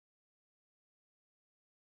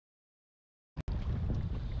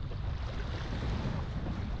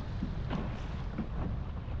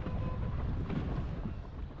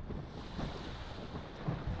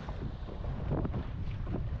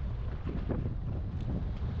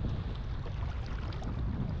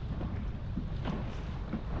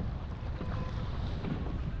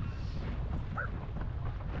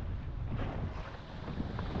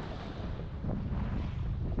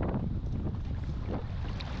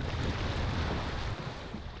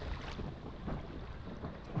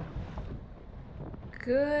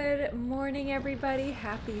Good morning, everybody.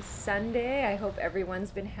 Happy Sunday. I hope everyone's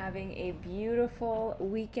been having a beautiful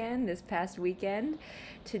weekend this past weekend.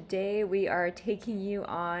 Today, we are taking you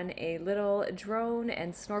on a little drone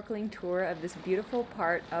and snorkeling tour of this beautiful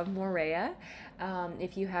part of Moorea.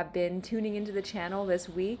 If you have been tuning into the channel this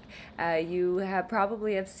week, you have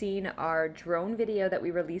probably have seen our drone video that we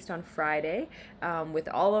released on Friday with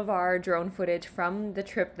all of our drone footage from the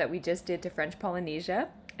trip that we just did to French Polynesia,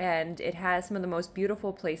 and it has some of the most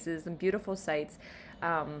beautiful places and beautiful sights,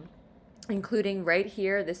 including right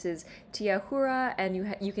here. This is Tiahura, and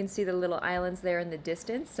you can see the little islands there in the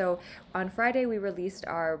distance. So on Friday we released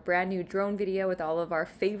our brand new drone video with all of our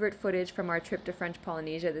favorite footage from our trip to French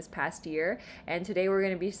Polynesia this past year, and today we're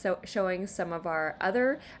going to be showing some of our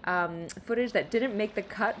other footage that didn't make the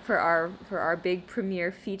cut for our big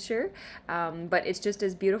premiere feature, but it's just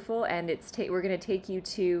as beautiful. And we're going to take you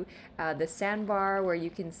to the sandbar where you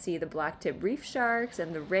can see the blacktip reef sharks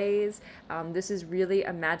and the rays. This is really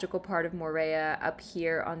a magical part of Moorea up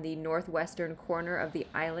here on the northwestern corner of the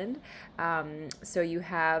island. So you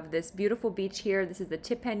have this beautiful beach here. This is the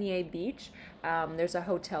Tipenier beach. There's a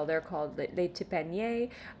hotel there called Les Tipeniers,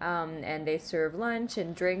 and they serve lunch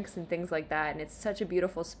and drinks and things like that, and it's such a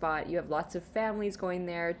beautiful spot. You have lots of families going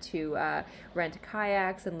there to rent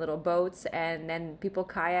kayaks and little boats, and then people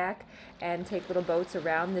kayak and take little boats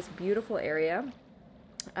around this beautiful area,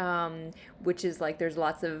 which is like there's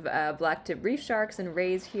lots of blacktip reef sharks and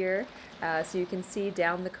rays here. So you can see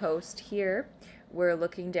down the coast here. We're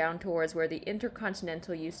looking down towards where the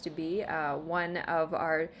Intercontinental used to be. One of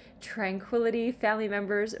our Tranquility family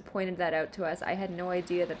members pointed that out to us. I had no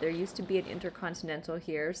idea that there used to be an Intercontinental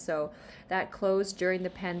here, so that closed during the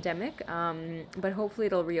pandemic, but hopefully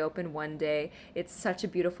it'll reopen one day. It's such a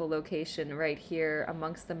beautiful location right here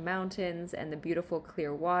amongst the mountains and the beautiful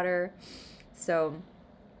clear water. So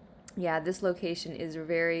yeah, this location is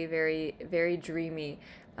very, very, very dreamy,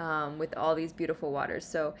 with all these beautiful waters.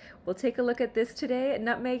 So we'll take a look at this today.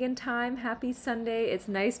 Nutmeg and Thyme, happy Sunday. It's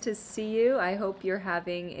nice to see you. I hope you're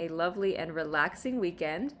having a lovely and relaxing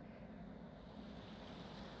weekend.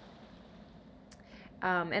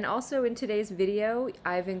 And also in today's video,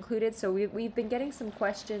 I've included, so we've been getting some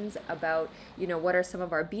questions about, what are some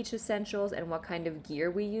of our beach essentials and what kind of gear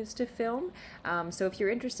we use to film. So if you're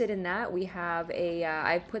interested in that, we have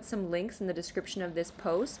I've put some links in the description of this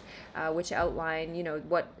post, which outline,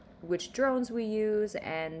 which drones we use,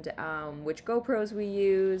 and which GoPros we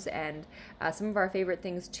use, and some of our favorite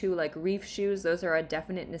things too, like reef shoes. Those are a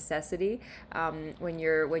definite necessity when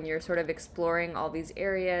you're sort of exploring all these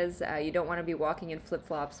areas. You don't want to be walking in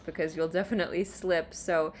flip-flops because you'll definitely slip.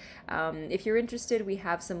 So if you're interested, we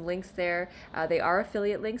have some links there. They are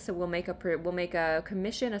affiliate links, so we'll make a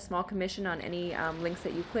commission, a small commission on any links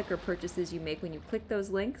that you click or purchases you make when you click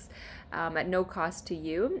those links, at no cost to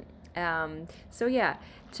you. So yeah,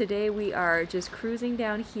 today we are just cruising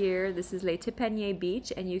down here. This is Les Tipeniers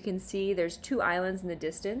Beach, and you can see there's two islands in the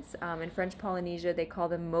distance. In French Polynesia, they call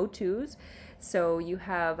them motus. So you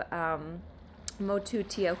have Motu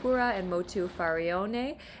Tiahura and Motu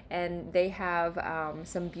Farione, and they have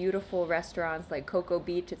some beautiful restaurants like Coco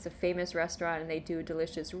Beach. It's a famous restaurant, and they do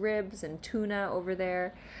delicious ribs and tuna over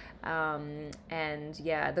there. And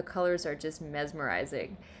yeah, the colors are just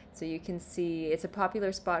mesmerizing. So you can see it's a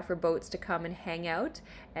popular spot for boats to come and hang out,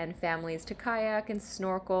 and families to kayak and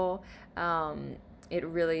snorkel. It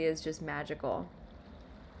really is just magical.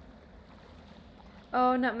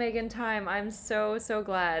 Oh, Nutmeg and Thyme, I'm so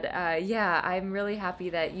glad. Yeah, I'm really happy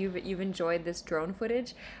that you've enjoyed this drone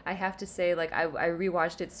footage. I have to say, like, I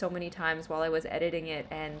rewatched it so many times while I was editing it,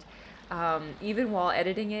 and even while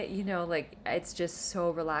editing it, like, it's just so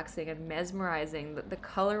relaxing and mesmerizing. The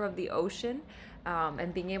color of the ocean,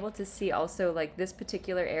 and being able to see also like this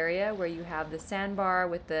particular area where you have the sandbar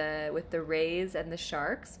with the rays and the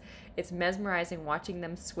sharks. It's mesmerizing watching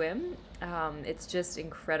them swim. It's just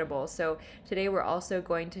incredible. So today we're also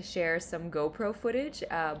going to share some GoPro footage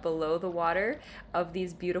below the water of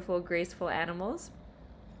these beautiful, graceful animals.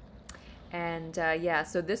 And yeah,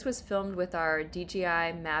 so this was filmed with our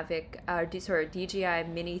DJI DJI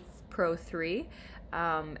Mini Pro 3.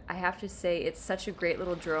 I have to say, it's such a great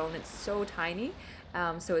little drone. It's so tiny,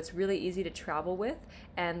 so it's really easy to travel with,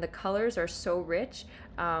 and the colors are so rich.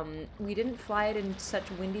 We didn't fly it in such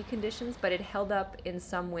windy conditions, but it held up in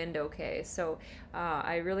some wind okay. So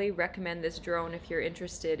I really recommend this drone if you're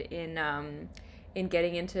interested in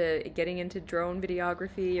getting into drone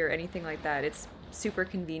videography or anything like that. It's super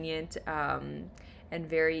convenient, and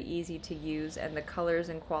very easy to use, and the colors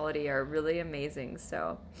and quality are really amazing.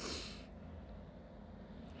 So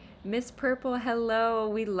Miss Purple, hello.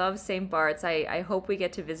 We love St. Bart's. I hope we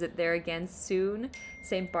get to visit there again soon.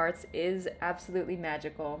 St. Bart's is absolutely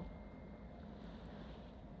magical.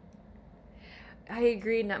 I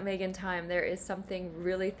agree, Nutmeg and Thyme. There is something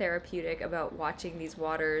really therapeutic about watching these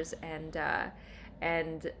waters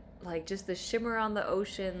and like just the shimmer on the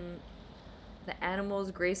ocean, the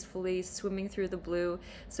animals gracefully swimming through the blue.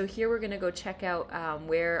 So here we're gonna go check out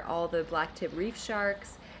where all the blacktip reef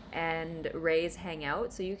sharks and rays hang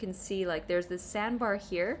out. So you can see like there's this sandbar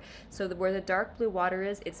here. So where the dark blue water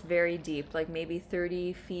is, it's very deep, like maybe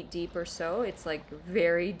 30 feet deep or so. It's like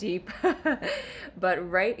very deep.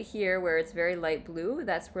 But right here where it's very light blue,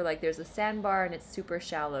 that's where like there's a sandbar and it's super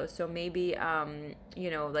shallow. So maybe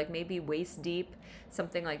you know, like maybe waist deep,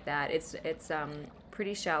 something like that. It's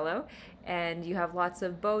pretty shallow, and you have lots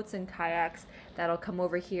of boats and kayaks that'll come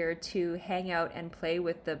over here to hang out and play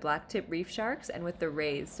with the blacktip reef sharks and with the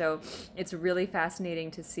rays. So it's really fascinating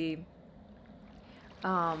to see.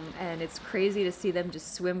 And it's crazy to see them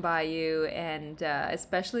just swim by you, and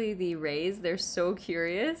especially the rays, they're so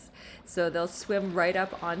curious. So they'll swim right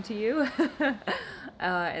up onto you.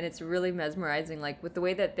 And it's really mesmerizing, like with the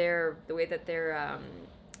way that they're,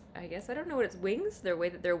 I guess, I don't know what it's, wings, their way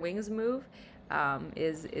that their wings move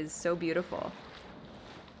is so beautiful.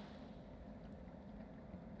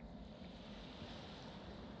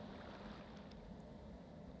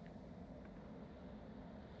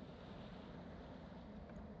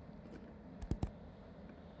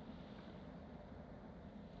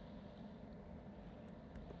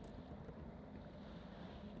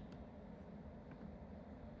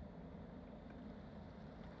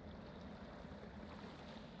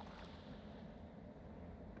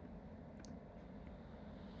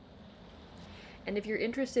 And if you're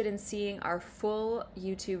interested in seeing our full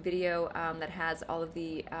YouTube video that has all of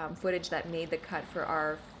the footage that made the cut for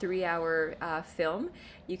our 3-hour film,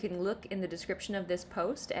 you can look in the description of this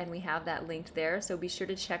post, and we have that linked there, so be sure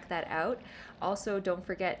to check that out. Also, don't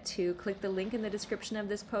forget to click the link in the description of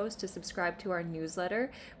this post to subscribe to our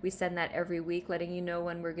newsletter. We send that every week, letting you know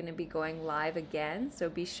when we're going to be going live again, so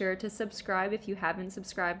be sure to subscribe if you haven't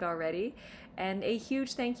subscribed already. And a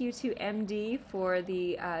huge thank you to MD for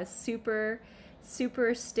the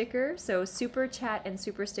super sticker. So super chat and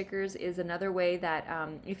super stickers is another way that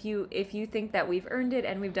if you think that we've earned it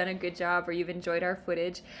and we've done a good job, or you've enjoyed our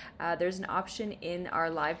footage, there's an option in our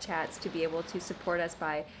live chats to be able to support us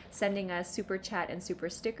by sending us super chat and super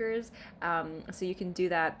stickers. So you can do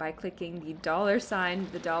that by clicking the $sign,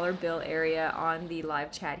 the dollar bill area on the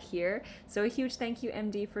live chat here. So a huge thank you,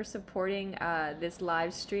 MD, for supporting this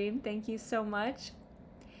live stream. Thank you so much.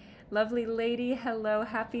 Lovely lady, hello,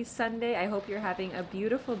 happy Sunday. I hope you're having a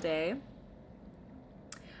beautiful day.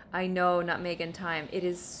 I know, Nutmeg and Thyme, it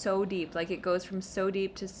is so deep. Like, it goes from so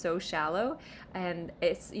deep to so shallow, and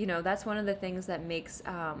it's, you know, that's one of the things that makes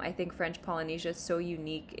I think French Polynesia so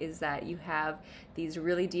unique, is that you have these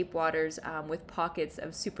really deep waters with pockets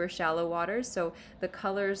of super shallow waters. So the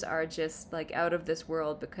colors are just like out of this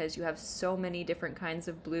world, because you have so many different kinds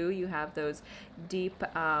of blue. You have those deep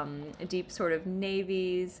deep sort of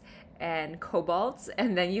navies and cobalts,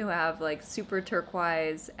 and then you have like super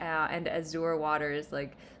turquoise and azure waters.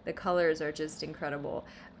 Like, the colors are just incredible.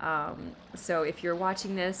 So if you're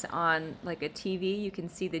watching this on like a TV, you can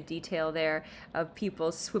see the detail there of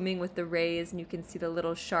people swimming with the rays, and you can see the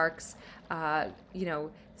little sharks, you know,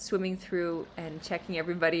 swimming through and checking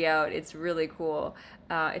everybody out. It's really cool.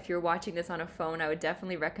 If you're watching this on a phone, I would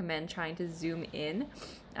definitely recommend trying to zoom in,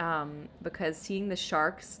 because seeing the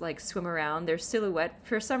sharks like swim around, their silhouette,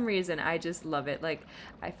 for some reason, I just love it. Like,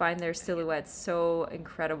 I find their silhouettes so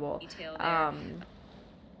incredible.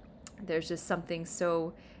 There's just something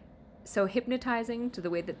so hypnotizing to the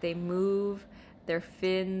way that they move, their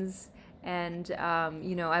fins. And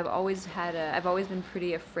you know, I've always been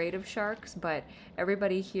pretty afraid of sharks, but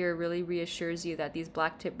everybody here really reassures you that these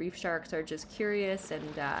blacktip reef sharks are just curious, and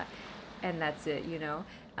that's it, you know.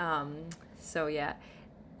 So yeah,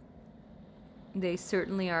 they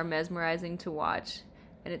certainly are mesmerizing to watch,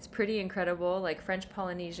 and it's pretty incredible. Like, French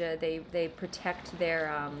Polynesia, they protect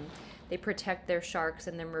their sharks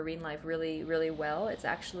and their marine life really, really well. It's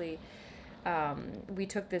actually, we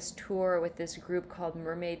took this tour with this group called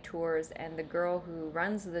Mermaid Tours, and the girl who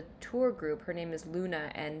runs the tour group, her name is Luna,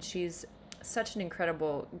 and she's such an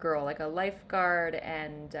incredible girl, like a lifeguard,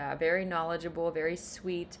 and very knowledgeable, very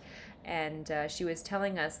sweet. And she was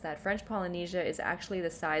telling us that French Polynesia is actually the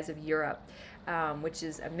size of Europe, which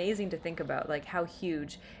is amazing to think about, like how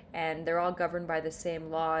huge. And they're all governed by the same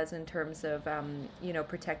laws in terms of, you know,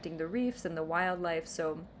 protecting the reefs and the wildlife.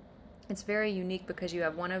 So It's very unique because you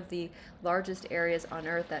have one of the largest areas on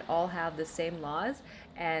Earth that all have the same laws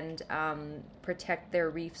and protect their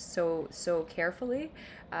reefs so carefully.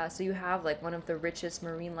 So you have like one of the richest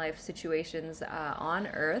marine life situations on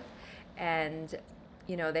Earth, and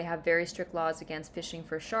they have very strict laws against fishing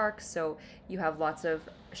for sharks. So you have lots of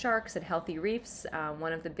sharks and healthy reefs.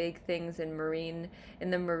 One of the big things in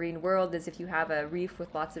the marine world is if you have a reef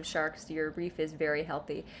with lots of sharks, your reef is very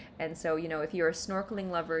healthy. And so, if you're a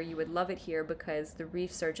snorkeling lover, you would love it here because the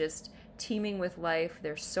reefs are just teeming with life.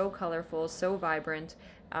 They're so colorful, so vibrant.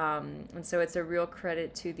 And so it's a real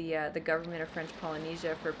credit to the government of French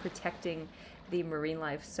Polynesia for protecting the marine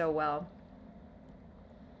life so well.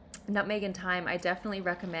 Nutmeg and Thyme, I definitely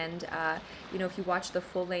recommend, if you watch the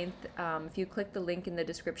full length, if you click the link in the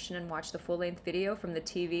description and watch the full length video from the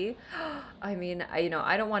TV, I mean, I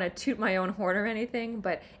don't want to toot my own horn or anything,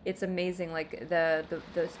 but it's amazing. Like the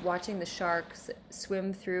watching the sharks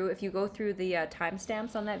swim through, if you go through the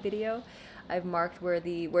timestamps on that video, I've marked where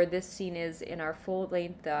this scene is in our full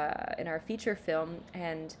length, in our feature film,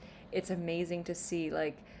 and it's amazing to see,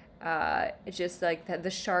 like, it's just like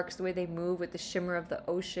the sharks, the way they move with the shimmer of the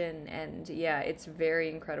ocean, and yeah, it's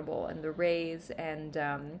very incredible. And the rays, and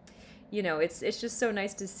it's just so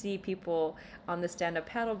nice to see people on the stand-up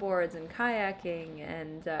paddle boards and kayaking,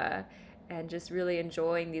 and just really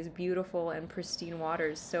enjoying these beautiful and pristine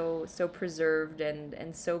waters, so preserved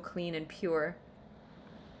and so clean and pure.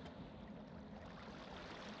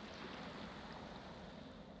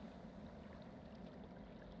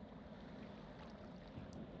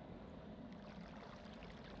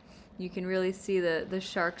 You can really see the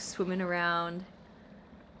sharks swimming around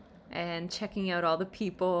and checking out all the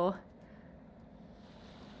people.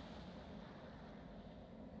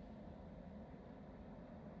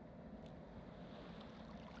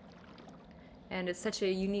 And it's such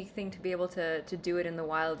a unique thing to be able to do it in the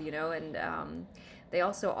wild, and they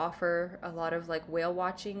also offer a lot of like whale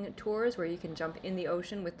watching tours where you can jump in the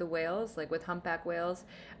ocean with the whales, like with humpback whales.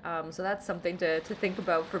 So that's something to think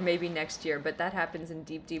about for maybe next year, but that happens in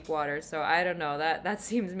deep water. So I don't know, that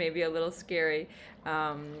seems maybe a little scary,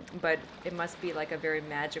 but it must be like a very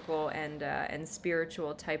magical and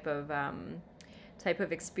spiritual type of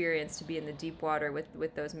experience to be in the deep water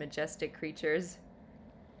with those majestic creatures.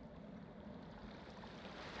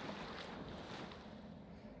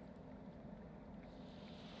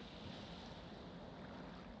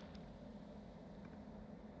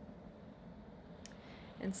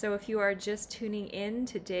 And so if you are just tuning in,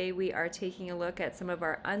 today we are taking a look at some of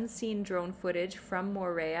our unseen drone footage from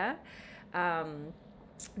Moorea.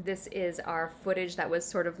 This is our footage that was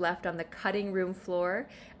sort of left on the cutting room floor.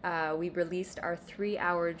 We released our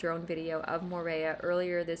 3-hour drone video of Moorea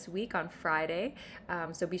earlier this week on Friday.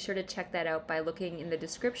 So be sure to check that out by looking in the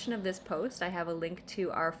description of this post. I have a link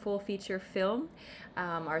to our full feature film,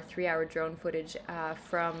 our 3-hour drone footage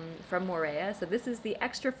from Moorea. So this is the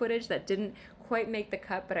extra footage that didn't quite make the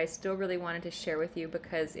cut, but I still really wanted to share with you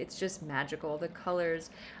because it's just magical. The colors,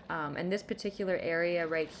 and this particular area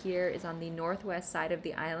right here is on the northwest side of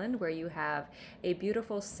the island where you have a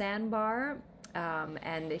beautiful sandbar,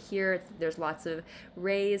 and here there's lots of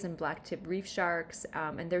rays and black-tip reef sharks,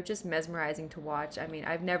 and they're just mesmerizing to watch. I mean,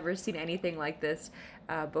 I've never seen anything like this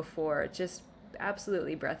before. Just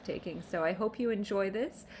absolutely breathtaking. So I hope you enjoy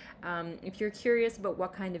this. If you're curious about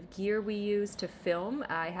what kind of gear we use to film,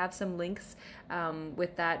 I have some links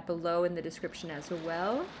with that below in the description as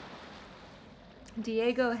well.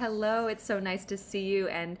 Diego, hello. It's so nice to see you,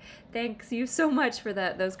 and thanks you so much for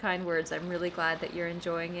those kind words. I'm really glad that you're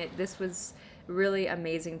enjoying it. This was really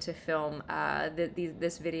amazing to film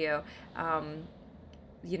this video.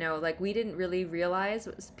 Like we didn't really realize,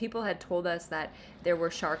 people had told us that there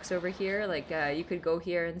were sharks over here, like you could go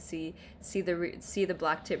here and see the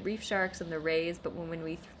black-tip reef sharks and the rays, but when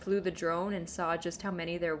we flew the drone and saw just how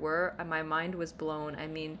many there were, my mind was blown. I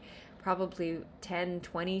mean, probably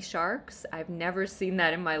 10-20 sharks. I've never seen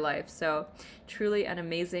that in my life, so truly an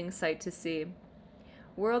amazing sight to see.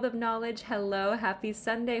 World of Knowledge, hello, happy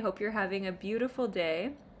Sunday, hope you're having a beautiful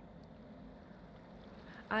day.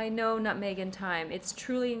 I know, Nutmeg and Thyme. It's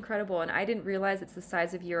truly incredible, and I didn't realize it's the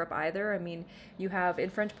size of Europe either. I mean, you have, in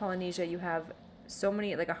French Polynesia, you have so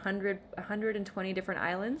many, like 120 different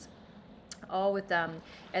islands, all with them,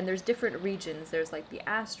 and there's different regions. There's like the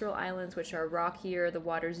Astral Islands, which are rockier, the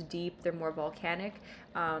water's deep, they're more volcanic,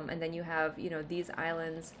 and then you have, these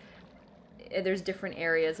islands. There's different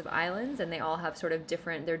areas of islands, and they all have sort of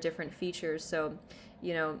different features. So,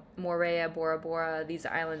 Moorea, Bora Bora, these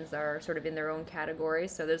islands are sort of in their own category.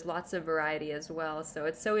 So there's lots of variety as well. So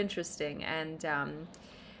it's so interesting. And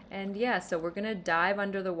And yeah, so we're gonna dive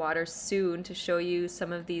under the water soon to show you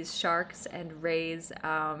some of these sharks and rays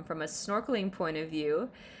from a snorkeling point of view.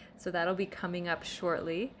 So that'll be coming up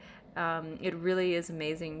shortly. It really is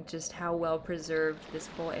amazing just how well preserved this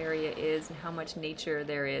whole area is and how much nature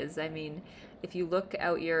there is. I mean, if you look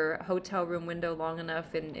out your hotel room window long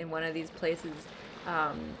enough in one of these places,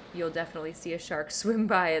 you'll definitely see a shark swim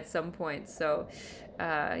by at some point. So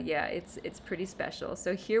yeah, it's pretty special.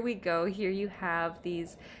 So here we go. Here you have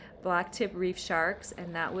these black tip reef sharks,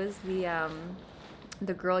 and that was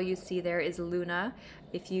the girl you see there is Luna.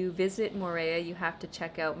 If you visit Moorea, you have to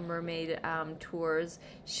check out mermaid tours.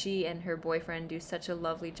 She and her boyfriend do such a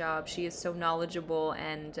lovely job. She is so knowledgeable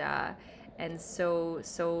and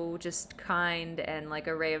so just kind and like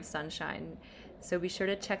a ray of sunshine. So be sure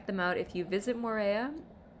to check them out if you visit Moorea.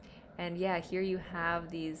 And yeah, here you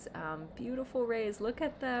have these beautiful rays. Look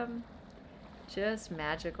at them. Just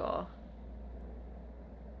magical.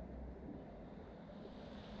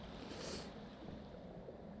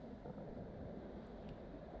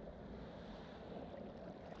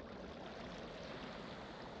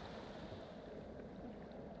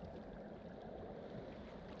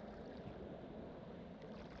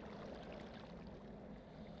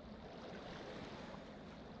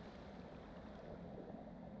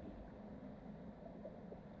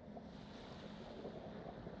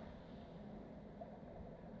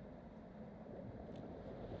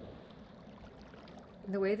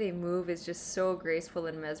 The way they move is just so graceful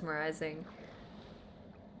and mesmerizing.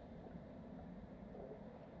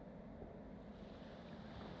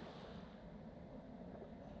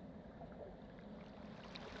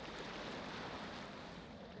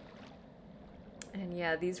 And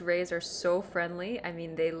yeah, these rays are so friendly. I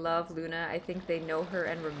mean, they love Luna. I think they know her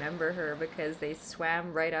and remember her because they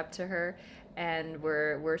swam right up to her and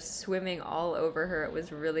were swimming all over her. It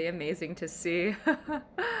was really amazing to see.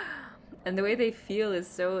 And the way they feel is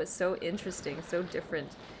so interesting, so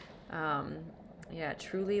different. Yeah,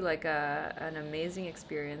 truly like an amazing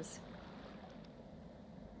experience.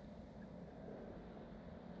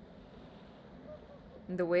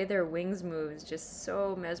 And the way their wings move is just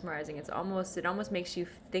so mesmerizing. It almost makes you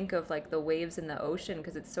think of like the waves in the ocean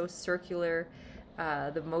because it's so circular.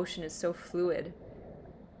 The motion is so fluid.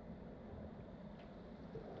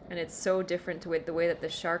 And it's so different to the way that the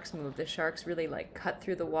sharks move. The sharks really like cut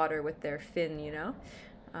through the water with their fin, you know?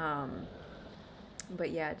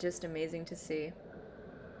 But yeah, just amazing to see.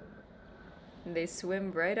 And they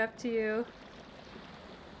swim right up to you.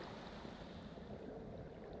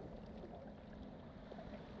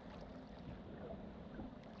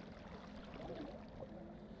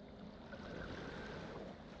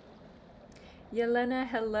 Yelena,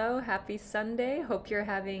 hello, happy Sunday. Hope you're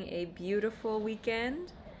having a beautiful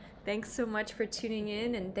weekend. Thanks so much for tuning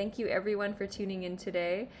in, and thank you everyone for tuning in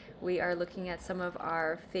today. We are looking at some of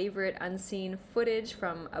our favorite unseen footage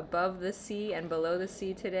from above the sea and below the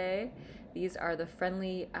sea today. These are the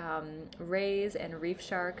friendly rays and reef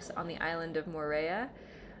sharks on the island of Moorea.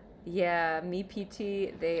 Yeah, me PT,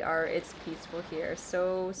 it's peaceful here.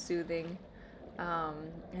 So soothing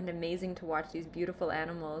and amazing to watch these beautiful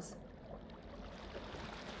animals.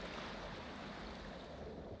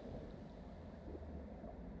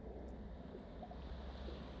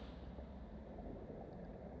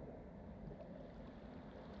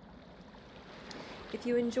 If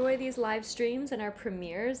you enjoy these live streams and our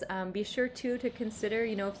premieres, be sure to consider,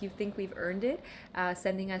 if you think we've earned it,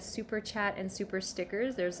 sending us super chat and super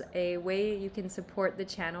stickers. There's a way you can support the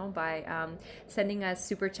channel by sending us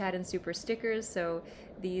super chat and super stickers. So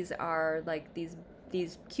these are like these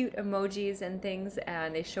cute emojis and things,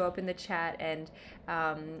 and they show up in the chat. And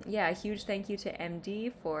yeah, a huge thank you to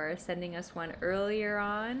MD for sending us one earlier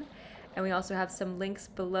on. And we also have some links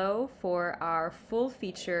below for our full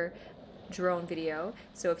feature drone video.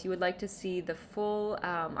 So if you would like to see the full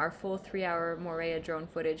our full 3-hour Moorea drone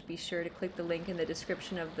footage, be sure to click the link in the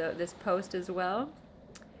description of this post as well.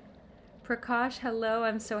 Prakash, hello.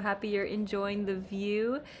 I'm so happy you're enjoying the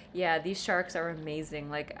view. Yeah, these sharks are amazing.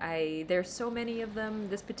 Like there's so many of them.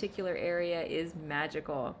 This particular area is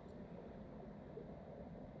magical.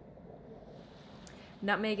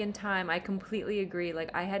 Nutmeg and thyme, I completely agree. Like,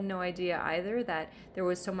 I had no idea either that there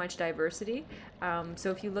was so much diversity. So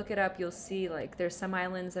if you look it up, you'll see like there's some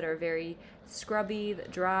islands that are very scrubby,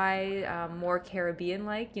 dry, more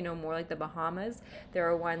Caribbean-like, more like the Bahamas. There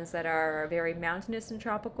are ones that are very mountainous and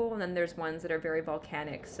tropical, and then there's ones that are very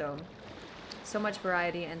volcanic. So much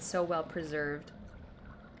variety and so well preserved.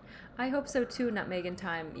 I hope so too, Nutmeg and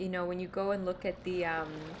thyme. When you go and look at the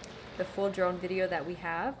the full drone video that we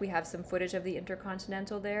have. We have some footage of the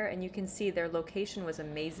Intercontinental there, and you can see their location was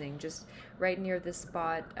amazing, just right near this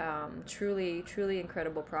spot. Truly, truly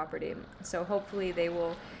incredible property. So hopefully they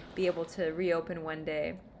will be able to reopen one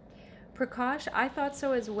day. Prakash, I thought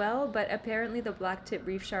so as well, but apparently the black-tip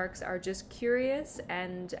reef sharks are just curious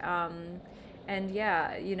and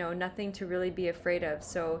yeah, you know, nothing to really be afraid of.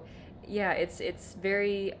 So yeah, it's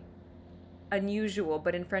very unusual,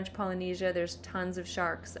 but in French Polynesia there's tons of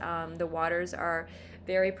sharks. The waters are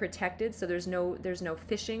very protected, so there's no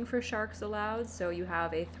fishing for sharks allowed, so you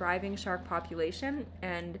have a thriving shark population,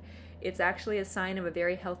 and it's actually a sign of a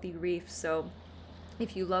very healthy reef. So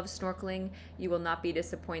if you love snorkeling, you will not be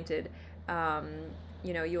disappointed.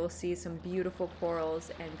 You know, you'll see some beautiful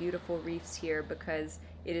corals and beautiful reefs here because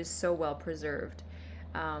it is so well preserved.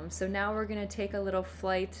 So now we're going to take a little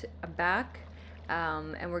flight back,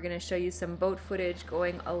 and we're going to show you some boat footage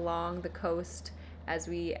going along the coast as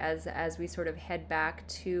we sort of head back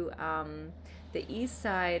to the east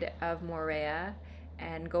side of Moorea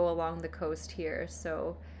and go along the coast here.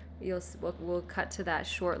 So we'll cut to that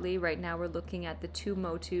shortly. Right now we're looking at the two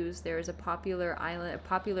Motus. There's a popular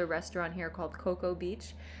restaurant here called Coco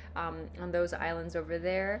Beach on those islands over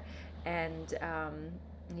there, and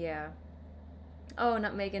yeah. Oh,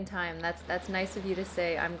 Nutmeg in Time. That's nice of you to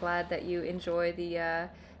say. I'm glad that you enjoy the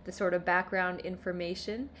sort of background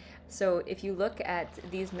information. So if you look at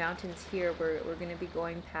these mountains here, we're going to be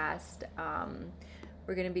going past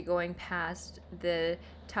the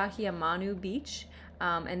Tahiamanu Beach.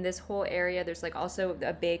 And this whole area, there's like also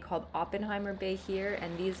a bay called Oppenheimer Bay here,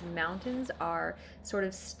 and these mountains are sort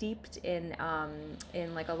of steeped in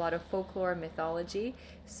like a lot of folklore and mythology.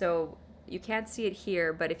 So you can't see it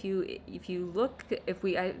here, but if you look,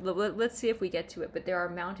 let's see if we get to it. But there are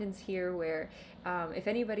mountains here where, if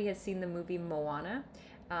anybody has seen the movie Moana,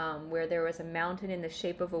 where there was a mountain in the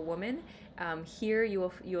shape of a woman, here you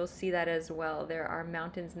will see that as well. There are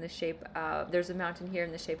mountains in the shape. There's a mountain here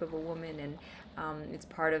in the shape of a woman, and it's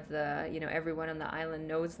part of the, you know, everyone on the island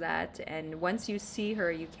knows that. And once you see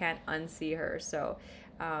her, you can't unsee her. So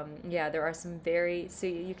yeah, there are some so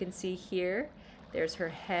you can see here. There's her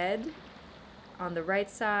head on the right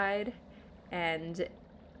side, and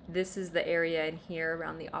this is the area in here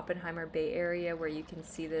around the Oppenheimer Bay area where you can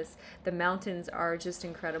see this. The mountains are just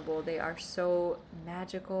incredible. They are so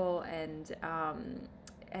magical and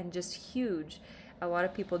just huge. A lot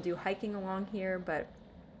of people do hiking along here, but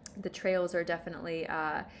the trails are definitely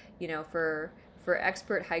you know, for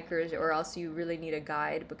expert hikers, or else you really need a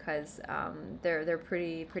guide, because they're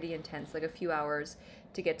pretty intense, like a few hours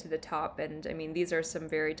to get to the top. And I mean, these are some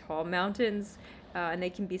very tall mountains, and they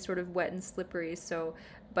can be sort of wet and slippery. So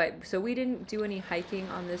we didn't do any hiking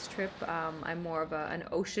on this trip. I'm more of an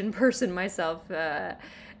ocean person myself.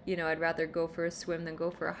 You know, I'd rather go for a swim than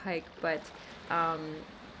go for a hike. But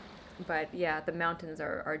yeah, the mountains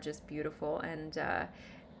are just beautiful,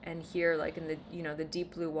 and here, like in the, you know, the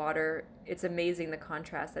deep blue water, it's amazing the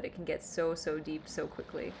contrast that it can get so deep so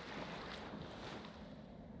quickly.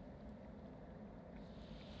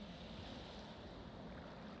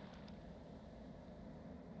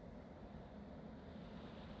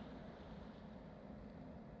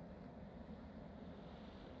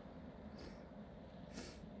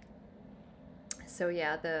 So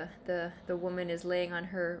yeah, the woman is laying on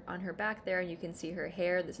her back there, and you can see her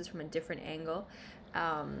hair. This is from a different angle.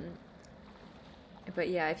 But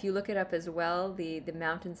yeah, if you look it up as well, the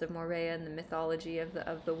mountains of Moorea and the mythology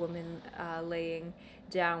of the woman laying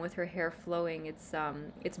down with her hair flowing,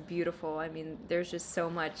 it's beautiful. I mean, there's just so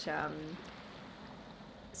much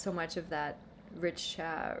of that rich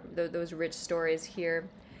those rich stories here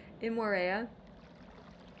in Moorea.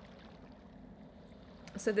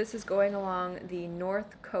 So this is going along the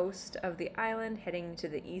north coast of the island, heading to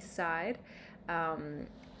the east side.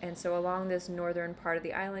 And so along this northern part of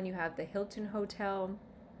the island, you have the Hilton Hotel,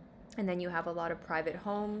 and then you have a lot of private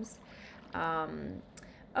homes.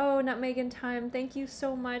 Oh, Nutmeg in Time, thank you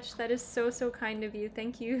so much. That is so kind of you.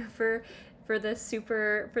 Thank you for the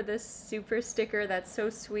super sticker. That's so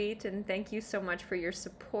sweet, and thank you so much for your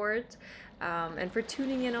support. And for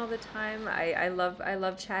tuning in all the time. I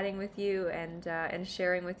love chatting with you and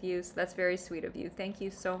sharing with you. So that's very sweet of you. Thank you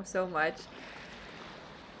so much.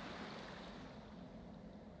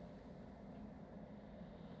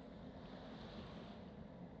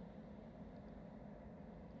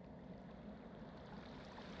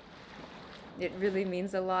 It really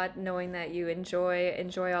means a lot knowing that you enjoy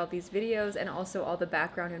all these videos, and also all the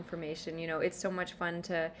background information. You know, it's so much fun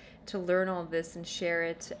to learn all this and share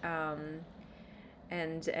it.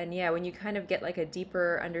 And yeah, when you kind of get like a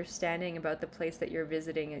deeper understanding about the place that you're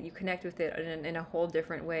visiting, and you connect with it in a whole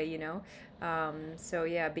different way, you know. So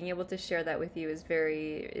yeah, being able to share that with you is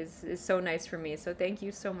is so nice for me. So thank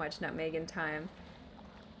you so much, Nutmeg and Thyme.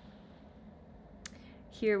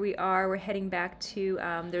 Here we are. We're heading back to.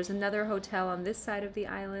 There's another hotel on this side of the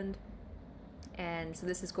island. And so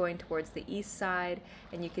this is going towards the east side,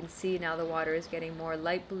 and you can see now the water is getting more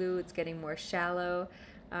light blue, it's getting more shallow.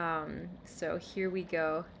 So here we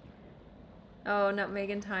go. Oh, Nutmeg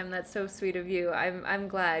and Thyme, that's so sweet of you. I'm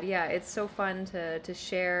glad. Yeah, it's so fun to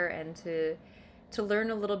share and to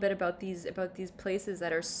learn a little bit about these places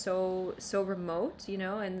that are so remote, you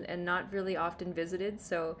know, and not really often visited.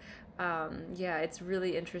 So yeah, it's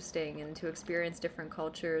really interesting, and to experience different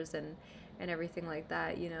cultures and everything like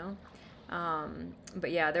that, you know.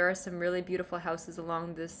 But yeah, there are some really beautiful houses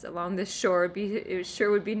along this shore. It sure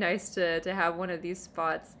would be nice to have one of these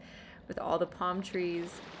spots with all the palm trees,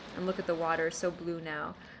 and look at the water, so blue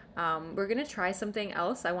now. We're gonna try something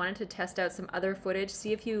else. I wanted to test out some other footage,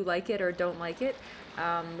 see if you like it or don't like it.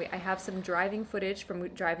 I have some driving footage from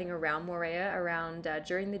driving around Moorea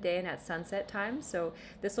during the day and at sunset time, so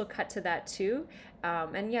this will cut to that too.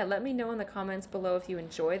 And yeah, let me know in the comments below if you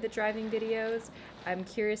enjoy the driving videos. I'm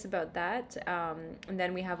curious about that. And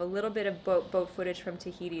then we have a little bit of boat footage from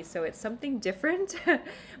Tahiti, so it's something different,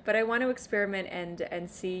 but I want to experiment and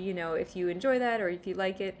see, you know, if you enjoy that or if you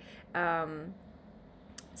like it.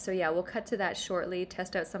 So yeah, we'll cut to that shortly,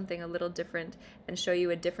 test out something a little different, and show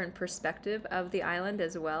you a different perspective of the island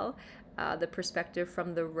as well. The perspective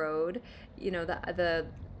from the road. You know,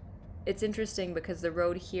 it's interesting because the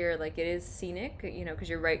road here, like, it is scenic, you know, because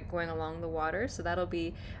you're right going along the water. So that'll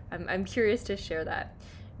be, I'm curious to share that.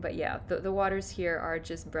 But yeah, the waters here are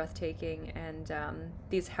just breathtaking, and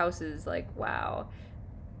these houses, like, wow.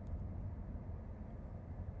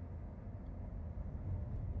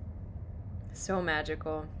 So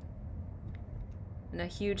magical. And a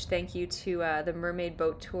huge thank you to the Mermaid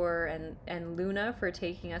Boat Tour and Luna for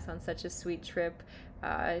taking us on such a sweet trip.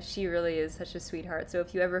 She really is such a sweetheart. So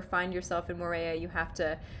if you ever find yourself in Moorea, you have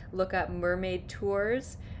to look up Mermaid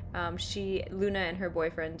Tours. Luna and her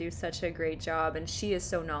boyfriend do such a great job, and she is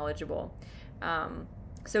so knowledgeable.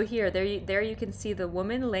 So there you can see the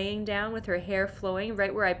woman laying down with her hair flowing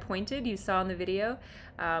right where I pointed. You saw in the video.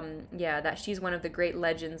 Yeah, that she's one of the great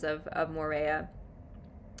legends of Moorea.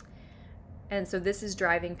 And so this is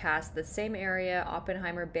driving past the same area,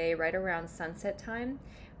 Oppenheimer Bay, right around sunset time.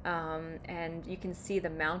 And you can see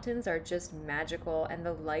the mountains are just magical, and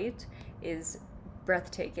the light is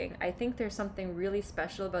breathtaking. I think there's something really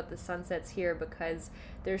special about the sunsets here because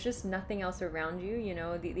there's just nothing else around you. You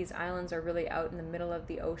know, these islands are really out in the middle of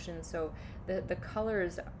the ocean, so the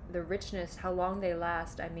colors, the richness, how long they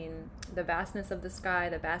last, I mean, the vastness of the sky,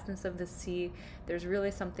 the vastness of the sea, there's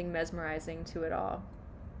really something mesmerizing to it all.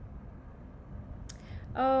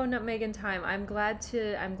 Oh, Nutmeg and Thyme. I'm glad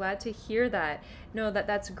to hear that. No,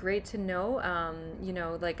 that's great to know. You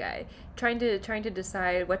know, like trying to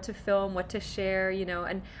decide what to film, what to share, you know,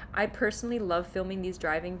 and I personally love filming these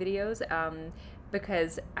driving videos.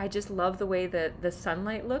 Because I just love the way that the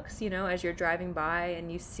sunlight looks, you know, as you're driving by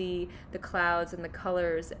and you see the clouds and the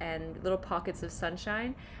colors and little pockets of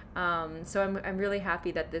sunshine. So I'm really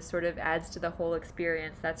happy that this sort of adds to the whole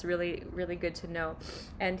experience. That's really, really good to know.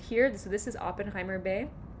 And here, so this is Oppenheimer Bay,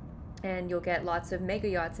 and you'll get lots of mega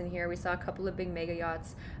yachts in here. We saw a couple of big mega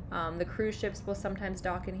yachts. The cruise ships will sometimes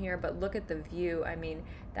dock in here, but look at the view. I mean,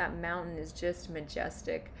 that mountain is just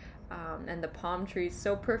majestic. And the palm trees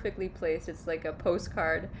so perfectly placed. It's like a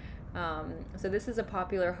postcard. So this is a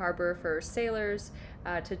popular harbor for sailors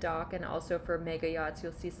to dock, and also for mega yachts.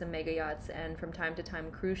 You'll see some mega yachts, and from time to time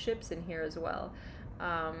cruise ships in here as well.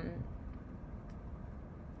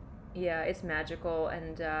 Yeah, it's magical,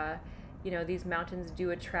 and you know, these mountains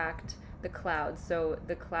do attract the clouds. So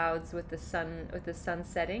the clouds with the sun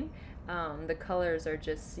setting, the colors are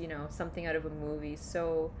just, you know, something out of a movie.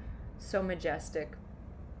 So majestic.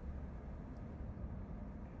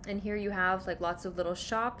 And here you have like lots of little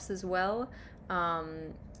shops as well.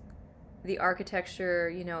 The architecture,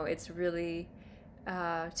 you know, it's really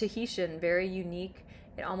Tahitian, very unique.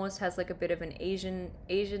 It almost has like a bit of an Asian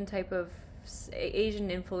type of Asian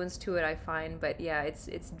influence to it, I find. But yeah,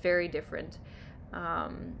 it's very different.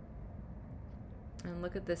 And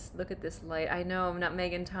look at this light. I know,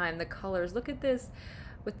 Nutmeg and Thyme, the colors. Look at this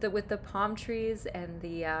with the palm trees and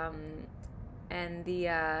the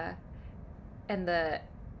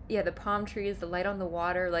yeah, the palm trees, the light on the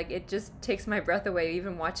water, like, it just takes my breath away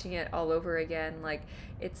even watching it all over again. Like,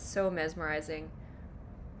 it's so mesmerizing.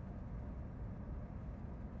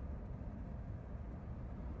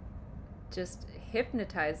 just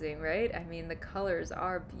hypnotizing, right? I mean, the colors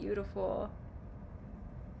are beautiful.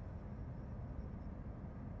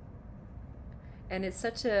 And it's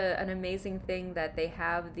such an amazing thing that they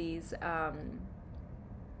have these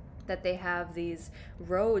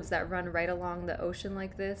roads that run right along the ocean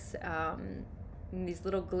like this, and these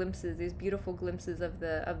little glimpses, these beautiful glimpses of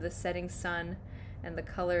the setting sun and the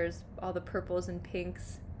colors, all the purples and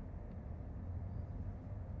pinks.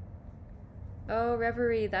 Oh,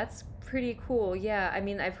 Reverie, that's pretty cool. Yeah, I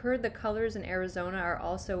mean, I've heard the colors in Arizona are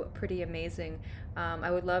also pretty amazing.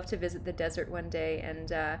 I would love to visit the desert one day,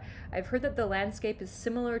 and I've heard that the landscape is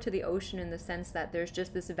similar to the ocean in the sense that there's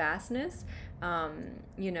just this vastness,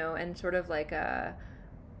 you know, and sort of like a,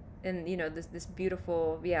 and you know, this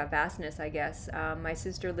beautiful, yeah, vastness, I guess. My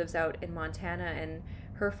sister lives out in Montana, and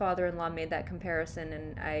her father-in-law made that comparison,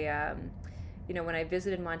 and you know, when I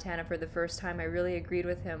visited Montana for the first time, I really agreed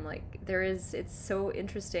with him. Like, it's so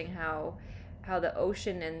interesting how the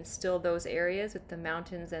ocean and still those areas with the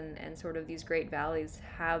mountains and sort of these great valleys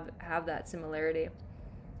have that similarity.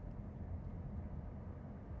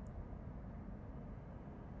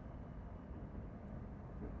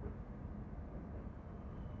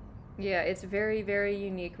 Yeah, it's very, very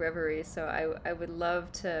unique Reverie. So I would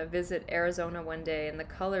love to visit Arizona one day, and the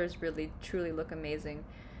colors really, truly look amazing.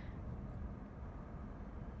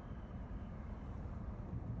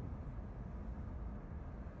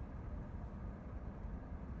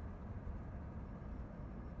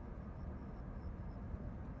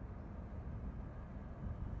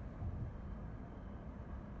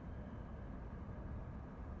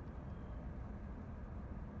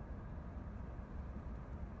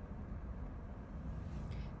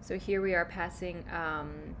 So here we are passing, I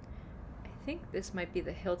think this might be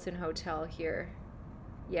the Hilton Hotel here.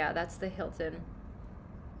 Yeah, that's the Hilton.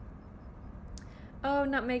 Oh,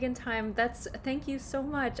 Nutmeg in Time. Thank you so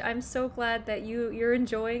much. I'm so glad that you're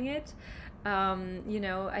enjoying it. You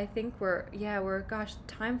know, I think gosh,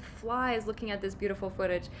 time flies looking at this beautiful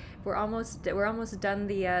footage. We're almost done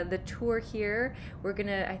the tour here. We're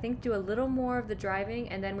gonna, I think, do a little more of the driving,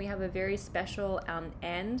 and then we have a very special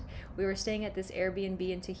end. We were staying at this Airbnb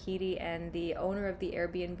in Tahiti, and the owner of the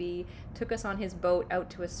Airbnb took us on his boat out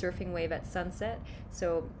to a surfing wave at sunset.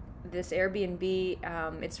 So this Airbnb,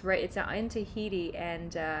 it's in Tahiti,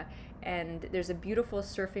 and there's a beautiful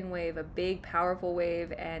surfing wave, a big powerful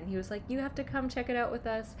wave, and he was like, "You have to come check it out with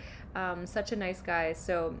us." Such a nice guy.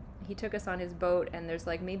 So he took us on his boat, and there's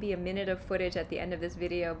like maybe a minute of footage at the end of this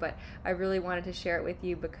video, but I really wanted to share it with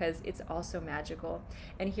you because it's also magical.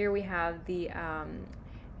 And here we have the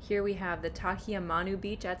Tahia Manu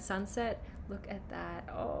beach at sunset. Look at that.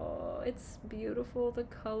 Oh, it's beautiful, the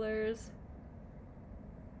colors.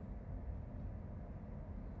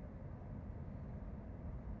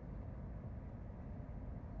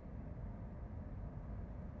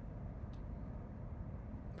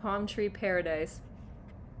 Palm tree paradise.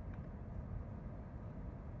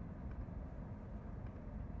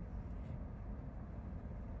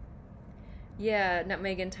 Yeah,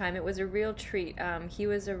 Nutmeg in Time. It was a real treat. He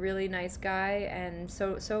was a really nice guy, and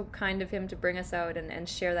so kind of him to bring us out and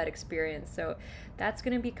share that experience. So that's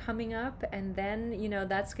going to be coming up, and then, you know,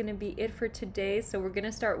 that's going to be it for today. So we're going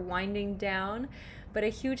to start winding down. But a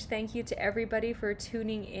huge thank you to everybody for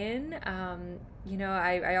tuning in. You know,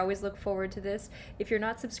 I always look forward to this. If you're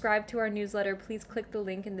not subscribed to our newsletter, please click the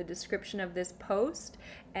link in the description of this post,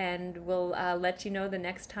 and we'll let you know the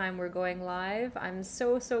next time we're going live. I'm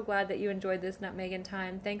so glad that you enjoyed this Nutmeg in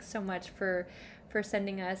Time. Thanks so much for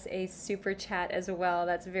sending us a super chat as well.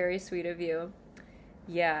 That's very sweet of you.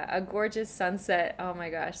 Yeah, a gorgeous sunset. Oh my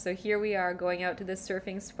gosh. So here we are going out to the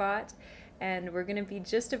surfing spot, and we're going to be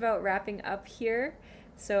just about wrapping up here.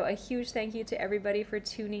 So a huge thank you to everybody for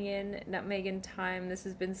tuning in. Nutmeg in Time. This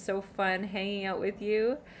has been so fun hanging out with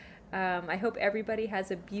you. I hope everybody has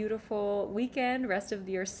a beautiful weekend, rest of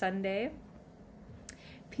your Sunday.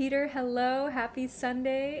 Peter, hello, happy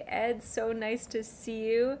Sunday. Ed, so nice to see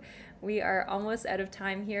you. We are almost out of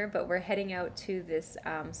time here, but we're heading out to this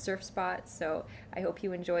surf spot, so I hope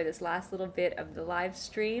you enjoy this last little bit of the live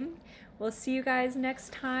stream. We'll see you guys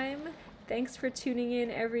next time. Thanks for tuning in,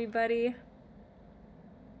 everybody.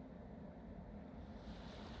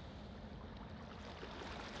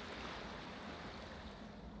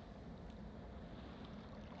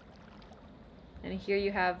 And here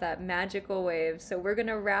you have that magical wave. So we're going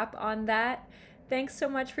to wrap on that. Thanks so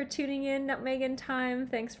much for tuning in, Nutmeg in Time.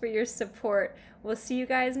 Thanks for your support. We'll see you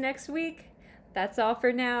guys next week. That's all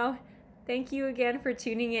for now. Thank you again for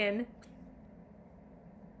tuning in.